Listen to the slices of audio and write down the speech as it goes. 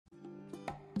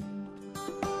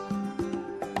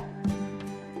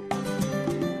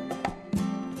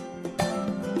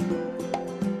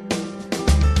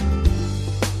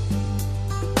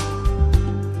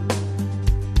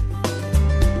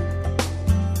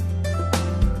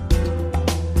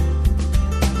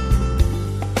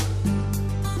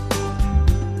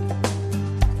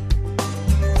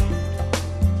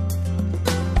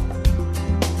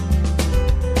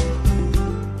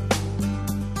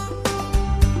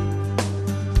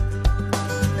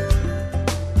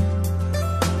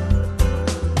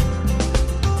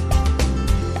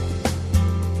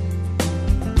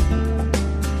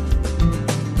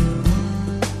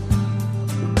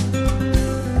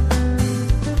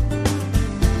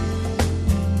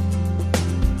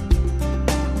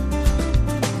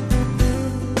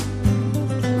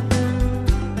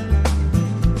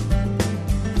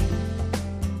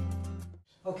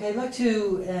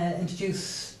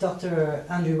introduce Dr.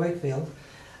 Andrew Wakefield.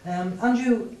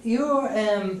 Andrew, you're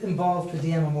involved with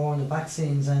the MMR and the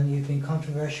vaccines, and you've been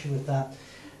controversial with that.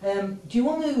 Do you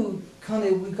want to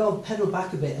we go pedal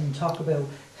back a bit and talk about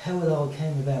how it all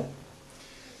came about?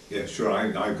 Yeah, sure. I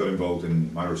got involved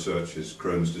in my research is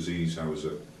Crohn's disease. I was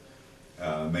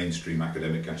a mainstream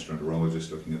academic gastroenterologist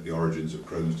looking at the origins of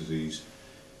Crohn's disease,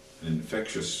 an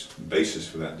infectious basis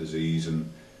for that disease, and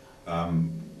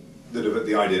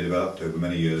the idea developed over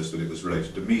many years that it was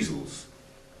related to measles.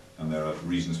 And there are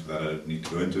reasons for that I don't need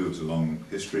to go into. It's a long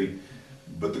history.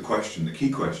 But the key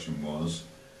question was,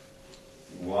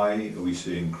 why are we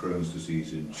seeing Crohn's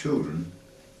disease in children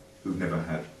who've never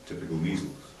had typical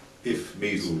measles? If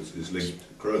measles is linked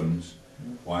to Crohn's,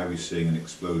 why are we seeing an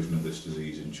explosion of this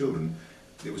disease in children?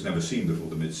 It was never seen before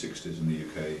the mid-60s in the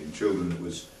UK. In children it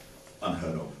was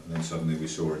unheard of, and then suddenly we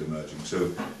saw it emerging.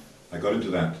 So I got into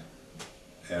that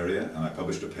area and I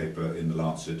published a paper in the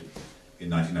Lancet in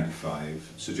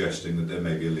 1995 suggesting that there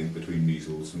may be a link between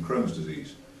measles and Crohn's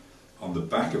disease. On the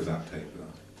back of that paper,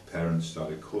 parents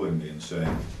started calling me and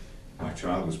saying, my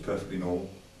child was perfectly normal,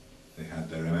 they had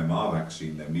their MMR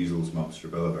vaccine, their measles, mumps,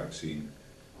 rubella vaccine,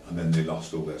 and then they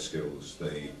lost all their skills.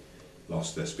 They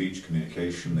lost their speech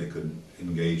communication, they couldn't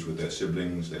engage with their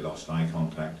siblings, they lost eye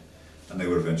contact, and they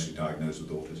were eventually diagnosed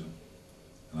with autism.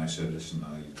 And I said, listen,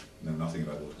 I know nothing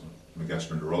about autism. I'm a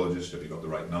gastroenterologist, have you got the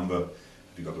right number?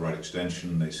 Have you got the right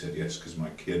extension? They said, yes, because my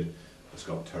kid has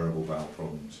got terrible bowel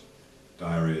problems.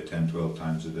 Diarrhea 10, 12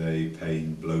 times a day,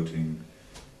 pain, bloating,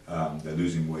 they're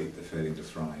losing weight, they're failing to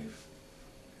thrive.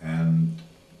 And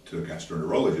to a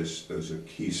gastroenterologist, those are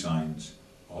key signs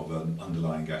of an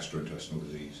underlying gastrointestinal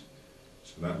disease.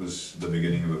 So that was the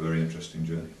beginning of a very interesting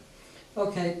journey.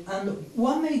 Okay, and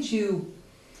what made you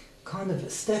kind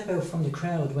of step out from the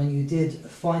crowd when you did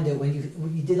find out, when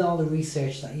you did all the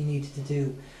research that you needed to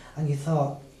do, and you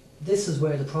thought, this is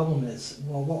where the problem is,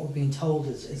 well, what we're being told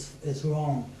is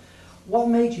wrong? What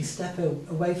made you step out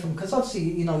away from, because obviously,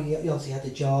 you obviously had the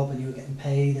job and you were getting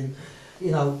paid, and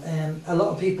a lot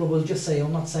of people will just say,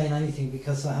 I'm not saying anything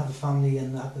because I have a family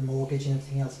and I have a mortgage and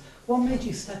everything else. What made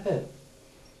you step out?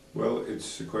 Well,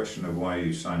 it's a question of why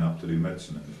you sign up to do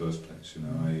medicine in the first place.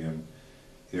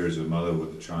 Here is a mother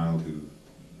with a child who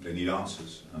they need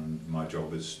answers, and my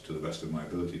job is, to the best of my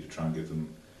ability, to try and give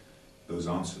them those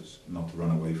answers, not to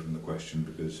run away from the question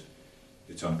because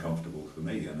it's uncomfortable for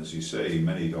me. And as you say,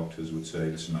 many doctors would say,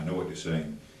 listen, I know what you're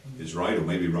saying is right or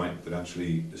maybe right, but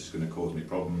actually this is going to cause me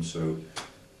problems, so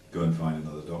go and find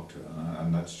another doctor.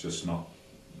 And that's just not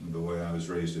the way I was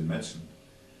raised in medicine.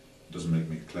 It doesn't make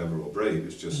me clever or brave,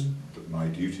 it's just that my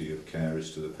duty of care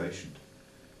is to the patient.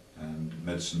 And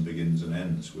medicine begins and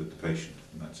ends with the patient,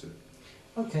 and that's it.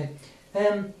 Okay.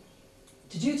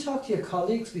 Did you talk to your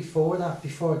colleagues before that?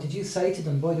 Did you say to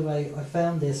them, by the way, I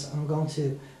found this, I'm going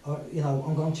to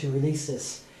release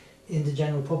this in the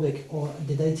general public, or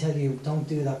did they tell you, don't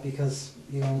do that because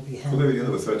you're going to be held? Well,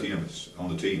 there were 13 of us on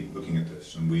the team looking at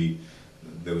this, and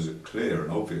there was a clear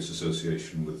and obvious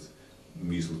association with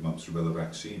measles, mumps, rubella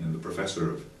vaccine, and the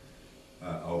professor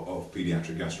of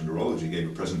paediatric gastroenterology gave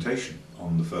a presentation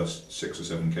on the first 6 or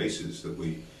 7 cases that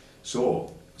we saw,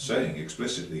 saying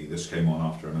explicitly this came on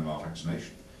after MMR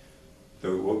vaccination.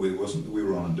 Though it wasn't that we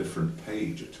were on a different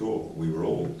page at all. We were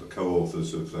all the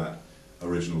co-authors of that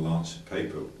original Lancet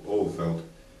paper, all felt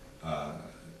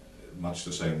much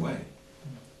the same way.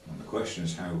 And the question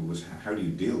is how do you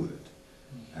deal with it?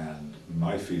 And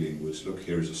my feeling was, look,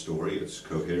 here is a story, it's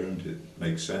coherent, it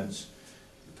makes sense.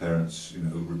 The parents,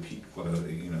 repeat whatever,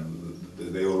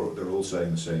 they're all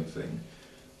saying the same thing.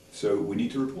 So we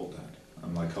need to report that.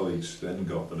 And my colleagues then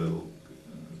got a little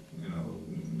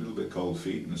bit cold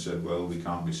feet and said, well, we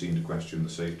can't be seen to question the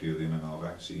safety of the MMR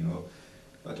vaccine. Well,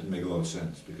 that didn't make a lot of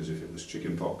sense, because if it was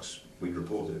chickenpox, we'd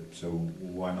report it. So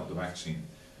why not the vaccine?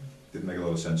 Didn't make a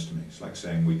lot of sense to me. It's like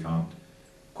saying we can't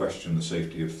question the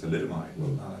safety of thalidomide. Well,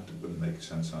 no, that wouldn't make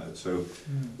sense either. So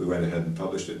we went ahead and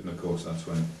published it, and of course that's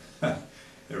when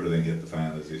everything hit the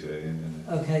fan, as you say.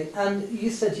 Okay, and you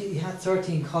said you had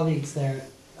 13 colleagues there.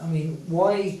 I mean,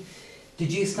 why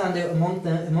did you stand out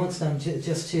amongst them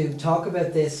just to talk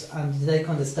about this, and did they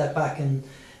kind of step back? And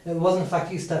it wasn't the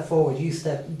fact you stepped forward,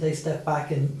 they stepped back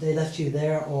and they left you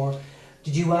there, or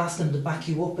did you ask them to back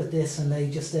you up at this and they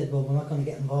just said, well, we're not going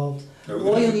to get involved? No,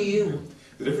 why only you?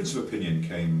 The difference of opinion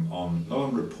came on, not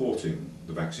on reporting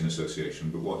the Vaccine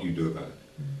Association, but what you do about it.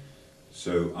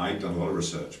 So I'd done a lot of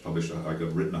research, I'd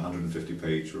written a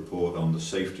 150-page report on the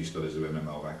safety studies of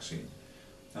MMR vaccine,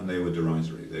 and they were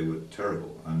derisory, they were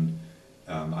terrible, and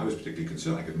I was particularly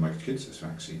concerned. I gave my kids this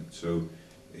vaccine, so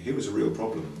here was a real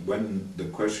problem. When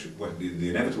the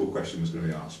inevitable question was going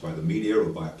to be asked by the media or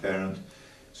by a parent,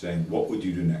 saying, what would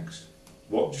you do next?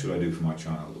 What should I do for my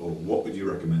child? Or what would you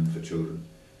recommend for children?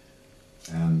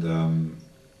 And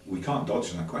we can't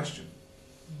dodge that question.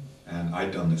 And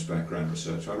I'd done this background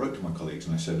research. I wrote to my colleagues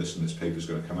and I said, listen, this paper's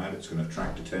going to come out, it's going to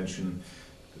attract attention,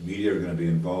 the media are going to be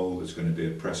involved, there's going to be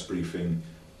a press briefing,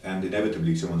 and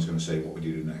inevitably someone's going to say, what would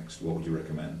you do next? What would you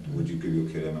recommend? Would you give your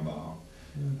kid MMR?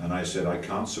 And I said, I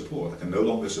can no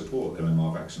longer support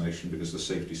MMR vaccination because the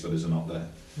safety studies are not there.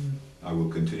 I will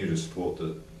continue to support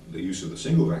the use of the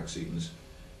single vaccines,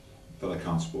 but I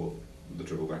can't support the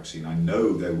triple vaccine. I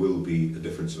know there will be a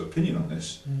difference of opinion on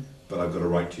this, but I've got to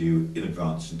write to you in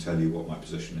advance and tell you what my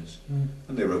position is.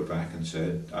 And they wrote back and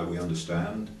said, we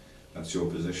understand, that's your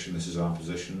position, this is our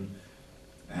position.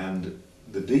 And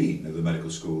the dean of the medical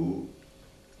school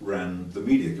ran the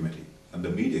media committee. And the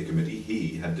media committee,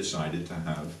 he had decided to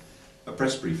have a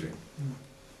press briefing.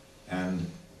 And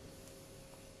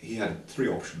he had three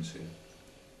options here.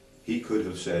 He could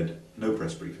have said, no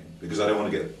press briefing, because I don't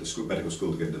want to get the medical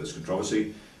school to get into this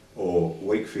controversy, or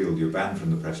Wakefield, you're banned from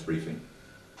the press briefing,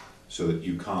 so that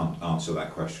you can't answer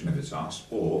that question if it's asked,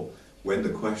 or when the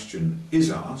question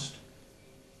is asked,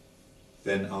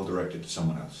 then I'll direct it to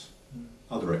someone else.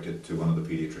 I'll direct it to one of the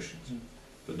paediatricians,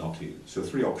 but not to you. So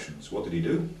three options. What did he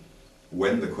do?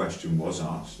 When the question was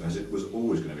asked, as it was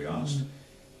always going to be asked,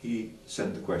 he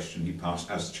sent the question, he passed,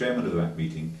 as chairman of that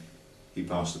meeting, he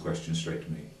passed the question straight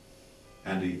to me.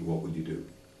 Andy, what would you do?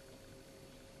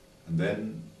 And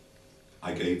then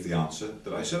I gave the answer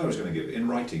that I said I was going to give in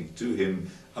writing to him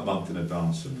a month in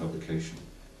advance of publication.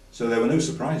 So there were no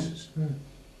surprises.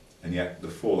 And yet the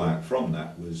fallout from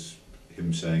that was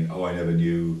him saying, oh, I never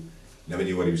knew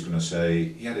what he was going to say.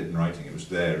 He had it in writing, it was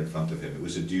there in front of him. It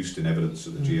was adduced in evidence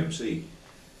at the GMC,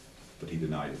 but he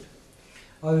denied it.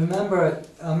 I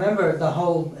remember the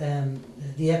whole,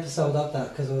 the episode of that,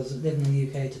 because I was living in the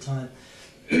UK at the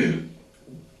time.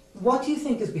 What do you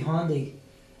think is behind the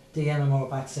MMR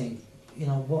vaccine? You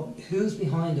know, who's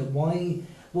behind it?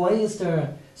 Why is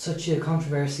there such a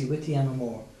controversy with the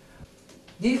MMR?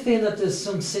 Do you feel that there's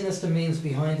some sinister means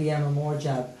behind the MMR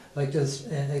jab, like there's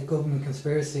a government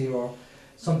conspiracy or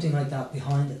something like that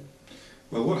behind it?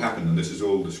 Well, what happened, and this is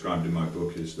all described in my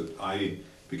book, is that I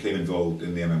became involved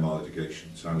in the MMR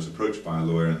litigation. So I was approached by a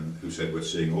lawyer who said, we're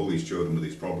seeing all these children with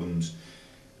these problems.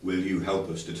 Will you help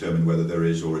us determine whether there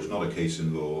is or is not a case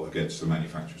in law against the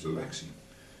manufacturers of the vaccine?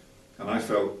 And I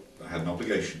felt I had an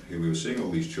obligation. Here we were seeing all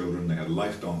these children, they had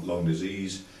lifelong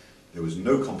disease, there was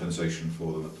no compensation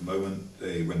for them at the moment.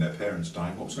 When their parents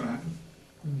died, what was going to happen?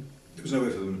 There was nowhere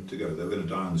for them to go, they were going to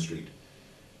die on the street.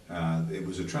 It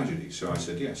was a tragedy, so I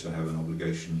said, yes, I have an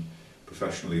obligation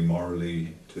professionally,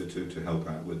 morally, to help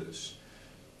out with this.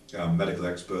 Medical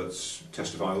experts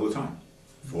testify all the time,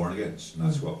 for and against, and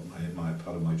that's what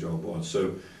part of my job was.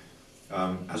 So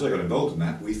as I got involved in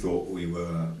that, we thought we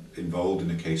were involved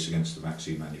in a case against the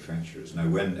vaccine manufacturers. Now,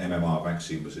 when MMR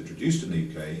vaccine was introduced in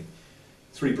the UK,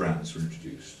 3 brands were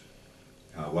introduced.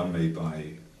 One made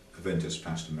by Aventis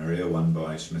Pastemeria, one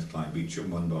by SmithKline Beecham,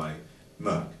 one by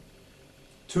Merck.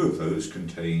 2 of those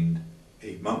contained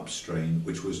a mumps strain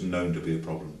which was known to be a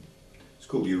problem. It's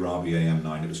called Urabi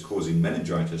AM9. It was causing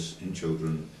meningitis in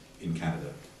children in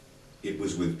Canada. It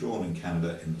was withdrawn in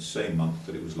Canada in the same month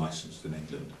that it was licensed in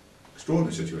England.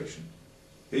 Extraordinary situation.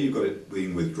 Here you've got it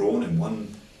being withdrawn in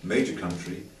one major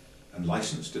country and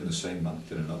licensed in the same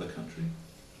month in another country.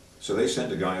 So they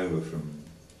sent a guy over from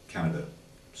Canada,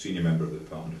 senior member of the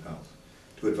Department of Health,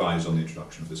 to advise on the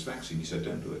introduction of this vaccine. He said,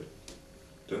 don't do it.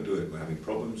 Don't do it. We're having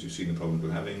problems. You've seen the problems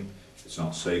we're having. It's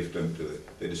not safe. Don't do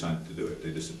it. They decided to do it.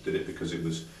 They just did it because it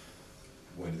was...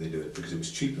 Why did they do it? Because it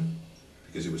was cheaper?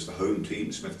 Because it was the home team,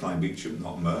 SmithKline Beecham,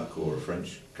 not Merck or a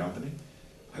French company?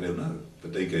 I don't know.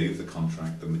 But they gave the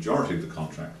contract, the majority of the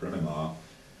contract for MMR,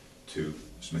 to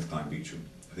SmithKline Beecham.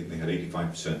 I think they had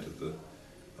 85%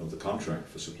 of the contract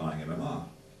for supplying MMR,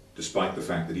 despite the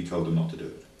fact that he told them not to do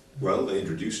it. Well, they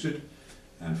introduced it,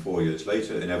 and 4 years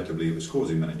later, inevitably, it was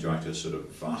causing meningitis at a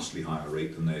vastly higher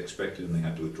rate than they expected, and they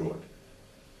had to withdraw it.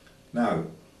 Now,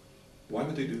 why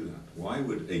would they do that? Why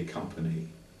would a company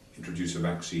introduce a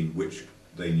vaccine which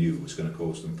they knew was going to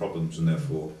cause them problems and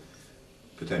therefore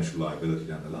potential liability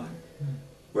down the line?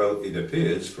 Well, it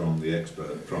appears from the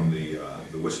expert, from the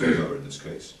whistleblower in this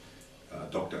case,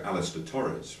 Dr. Alistair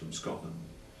Torres from Scotland,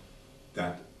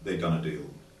 that they'd done a deal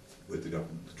with the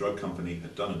government. The drug company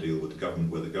had done a deal with the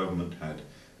government where the government had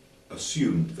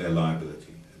assumed their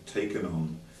liability, had taken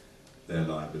on their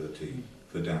liability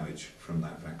for damage from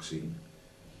that vaccine.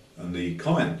 And the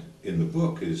comment in the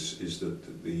book is that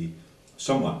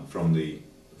someone from the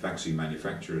vaccine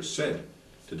manufacturers said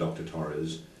to Dr.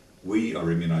 Torres, we are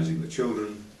immunising the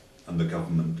children and the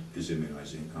government is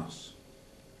immunising us.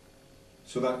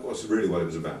 So that was really what it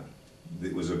was about.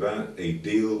 It was about a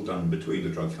deal done between the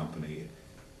drug company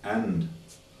and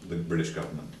the British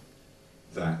government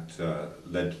that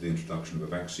led to the introduction of a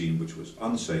vaccine which was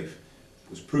unsafe,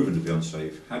 was proven to be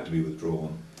unsafe, had to be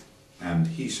withdrawn, and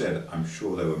he said, I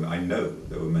know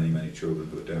there were many, many children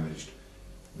who were damaged.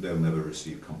 They'll never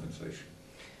receive compensation.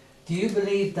 Do you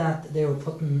believe that they were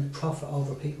putting profit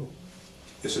over people?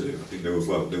 Yes, I do. I think they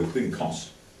were putting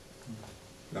cost.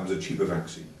 That was a cheaper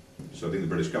vaccine. So I think the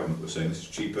British government was saying this is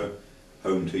cheaper,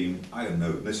 home team. I don't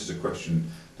know. This is a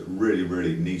question that really,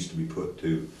 really needs to be put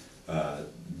to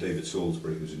David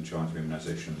Salisbury, who's in charge of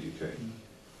immunisation in the UK.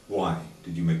 Why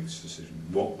did you make this decision?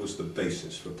 What was the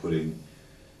basis for putting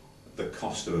the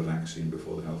cost of a vaccine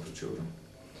before the health of children?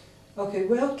 Okay,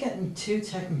 without getting too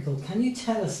technical, can you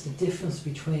tell us the difference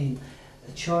between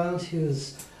a child who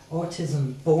is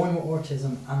autism, born with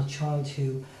autism, and a child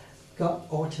who got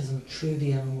autism through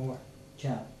the MMR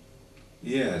jab?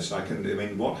 Yes, I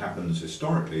mean, what happens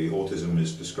historically, autism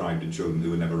is described in children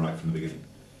who were never right from the beginning.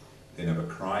 They never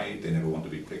cried, they never want to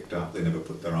be picked up, they never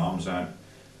put their arms out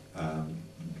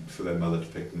for their mother to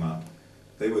pick them up.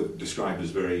 They were described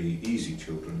as very easy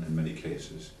children in many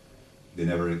cases. They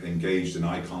never engaged in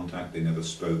eye contact, they never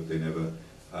spoke, they never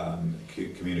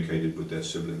communicated with their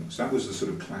siblings. That was the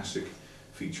sort of classic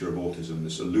feature of autism,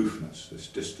 this aloofness, this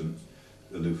distant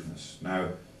aloofness. Now,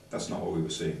 that's not what we were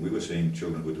seeing. We were seeing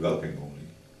children who were developing normally,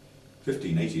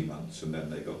 15, 18 months, and then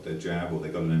they got their jab or they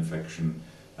got an infection,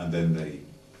 and then they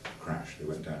crashed, they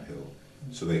went downhill.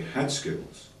 So they had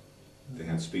skills, they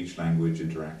had speech, language,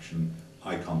 interaction,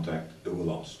 eye contact that were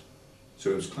lost.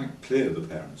 So it was quite clear to the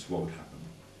parents what would happen.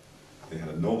 They had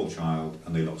a normal child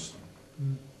and they lost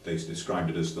them. They described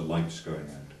it as the lights going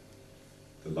out.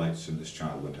 The lights in this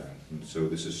child went out. And so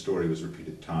this story was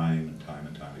repeated time and time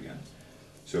and time again.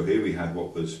 So here we had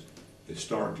what was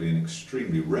historically an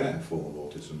extremely rare form of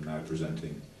autism now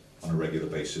presenting on a regular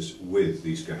basis with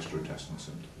these gastrointestinal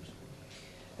symptoms.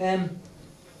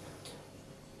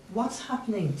 What's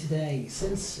happening today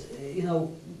since,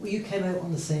 you came out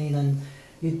on the scene and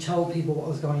you told people what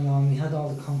was going on, we had all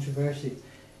the controversy.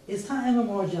 Is that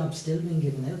MMR jab still being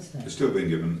given out today? It's still being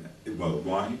given. Well,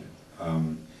 why?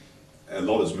 A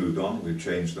lot has moved on. We've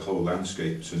changed the whole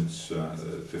landscape since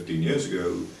 15 years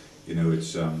ago.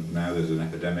 It's now there's an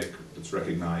epidemic that's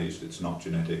recognised. It's not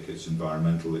genetic, it's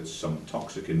environmental, it's some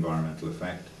toxic environmental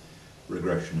effect.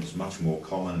 Regression is much more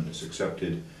common and it's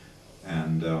accepted.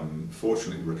 And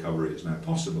fortunately, recovery is now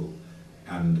possible.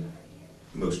 And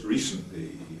most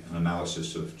recently, an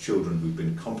analysis of children who've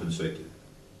been compensated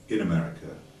in America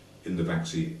in the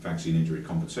vaccine injury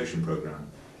compensation program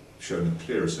showing a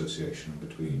clear association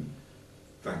between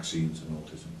vaccines and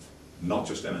autism. Not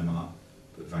just MMR,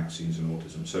 but vaccines and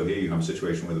autism. So here you have a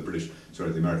situation where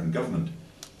the American government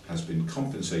has been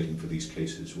compensating for these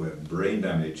cases where brain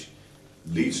damage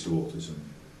leads to autism,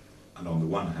 and on the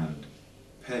one hand,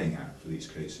 paying out for these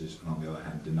cases, and on the other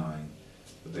hand, denying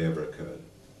that they ever occurred.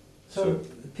 So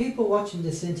people watching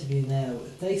this interview now,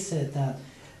 they said that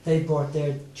they brought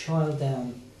their child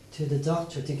down to the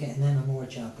doctor to get an MMR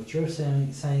jab, but you're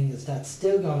saying is that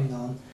still going on,